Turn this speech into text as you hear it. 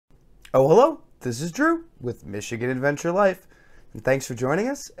Oh, hello, this is Drew with Michigan Adventure Life, and thanks for joining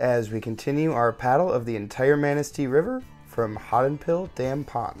us as we continue our paddle of the entire Manistee River from Hodenpyl Dam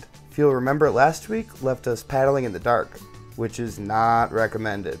Pond. If you'll remember, last week left us paddling in the dark, which is not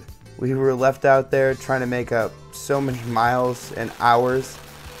recommended. We were left out there trying to make up so many miles and hours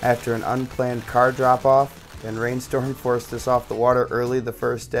after an unplanned car drop-off, and rainstorm forced us off the water early the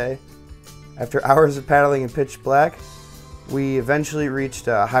first day. After hours of paddling in pitch black, we eventually reached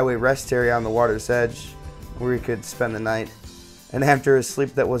a highway rest area on the water's edge where we could spend the night. And after a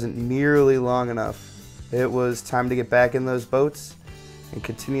sleep that wasn't nearly long enough, it was time to get back in those boats and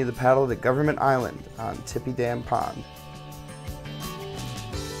continue the paddle to Government Island on Tippy Dam Pond.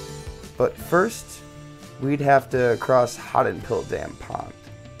 But first, we'd have to cross Hodenpyl Dam Pond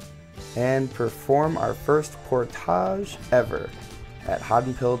and perform our first portage ever at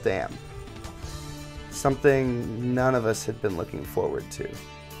Hodenpyl Dam. Something none of us had been looking forward to.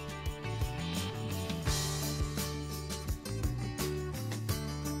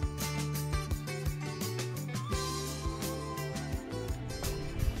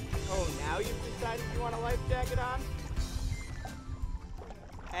 Oh, now you've decided you want a life jacket on?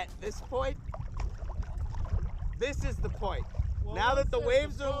 At this point? This is the point. Well, now that the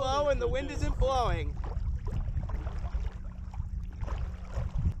waves are low and the wind isn't blowing.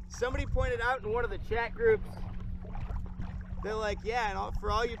 Somebody pointed out in one of the chat groups, they're like, yeah, and for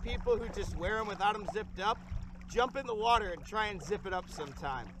all you people who just wear them without them zipped up, jump in the water and try and zip it up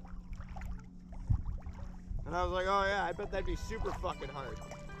sometime. And I was like, oh yeah, I bet that'd be super fucking hard.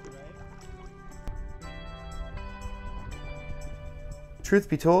 Right? Truth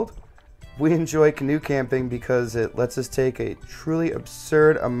be told, we enjoy canoe camping because it lets us take a truly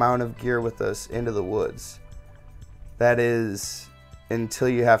absurd amount of gear with us into the woods. That is, until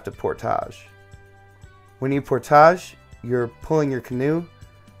you have to portage. When you portage, you're pulling your canoe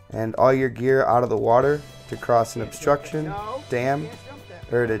and all your gear out of the water to cross an obstruction, dam,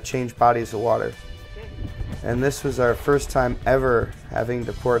 or to change bodies of water. And this was our first time ever having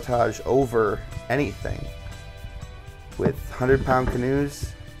to portage over anything. With 100-pound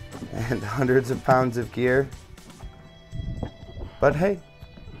canoes and hundreds of pounds of gear. But hey,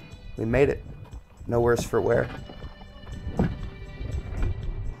 we made it. No worse for wear.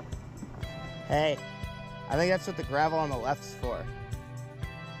 Hey, I think that's what the gravel on the left's for.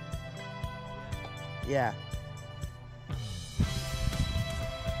 Yeah.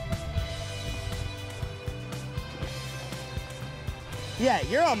 Yeah,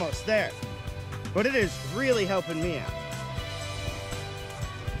 you're almost there. But it is really helping me out.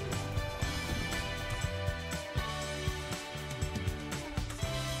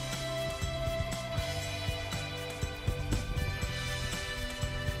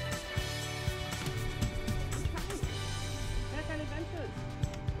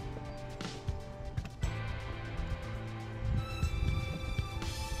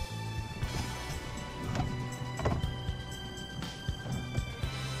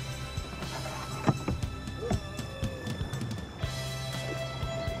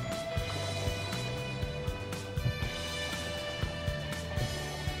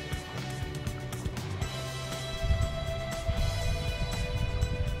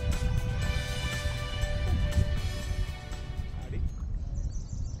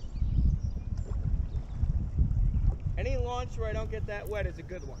 Any launch where I don't get that wet is a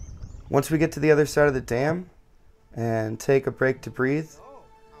good one. Once we get to the other side of the dam and take a break to breathe,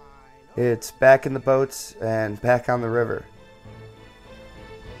 it's back in the boats and back on the river.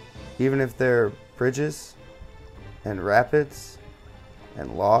 Even if there are bridges and rapids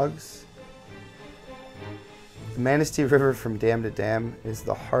and logs, the Manistee River from dam to dam is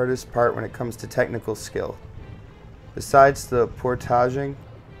the hardest part when it comes to technical skill. Besides the portaging,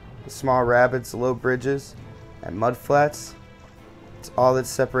 the small rapids, the low bridges, and mud flats, it's all that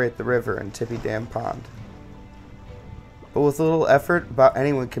separate the river and Tippy Dam Pond. But with a little effort, about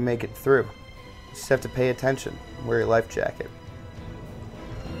anyone can make it through. You just have to pay attention and wear your life jacket.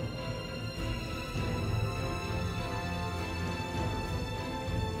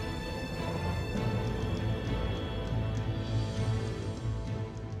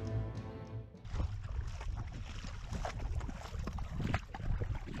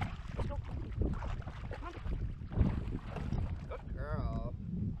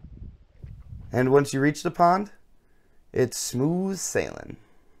 And once you reach the pond, it's smooth sailing.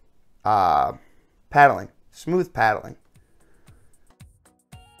 Paddling. Smooth paddling.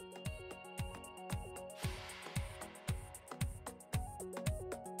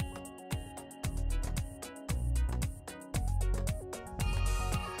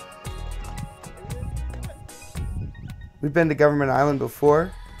 We've been to Government Island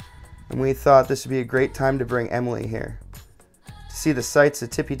before, and we thought this would be a great time to bring Emily here to see the sights of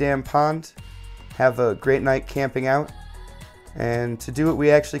Tippy Dam Pond, have a great night camping out, and to do what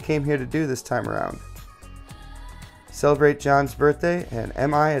we actually came here to do this time around. Celebrate John's birthday in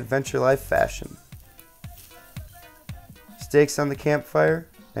MIAdventureLife fashion. Steaks on the campfire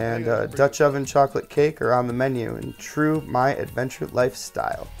and Dutch oven chocolate cake are on the menu in true MIAdventureLife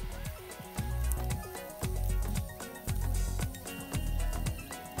style.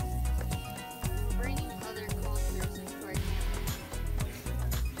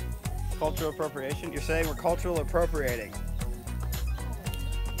 Cultural appropriation? You're saying we're cultural appropriating.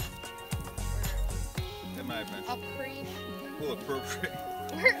 We'll appropriate.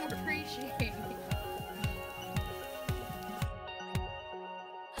 We're appreciating.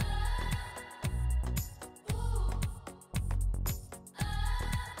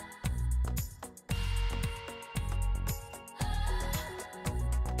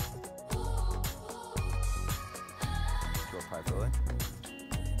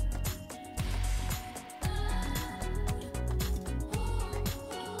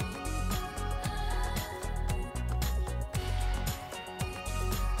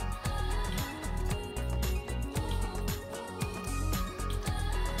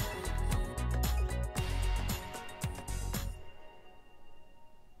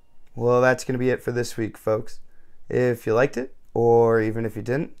 Well, that's going to be it for this week, folks. If you liked it, or even if you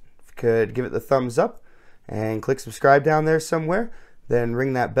didn't, if you could give it the thumbs up and click subscribe down there somewhere, then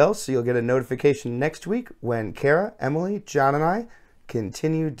ring that bell so you'll get a notification next week when Kara, Emily, John, and I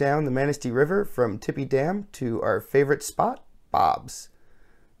continue down the Manistee River from Tippy Dam to our favorite spot, Bob's.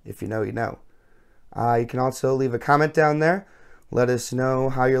 If you know, you know. You can also leave a comment down there. Let us know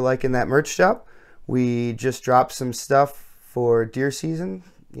how you're liking that merch shop. We just dropped some stuff for deer season.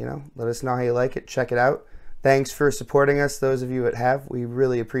 You know, let us know how you like it. Check it out. Thanks for supporting us, those of you that have. We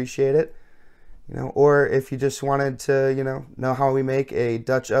really appreciate it. You know, or if you just wanted to, you know how we make a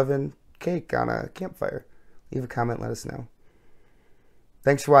Dutch oven cake on a campfire, leave a comment, let us know.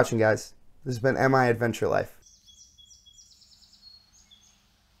 Thanks for watching, guys. This has been MIAdventureLife.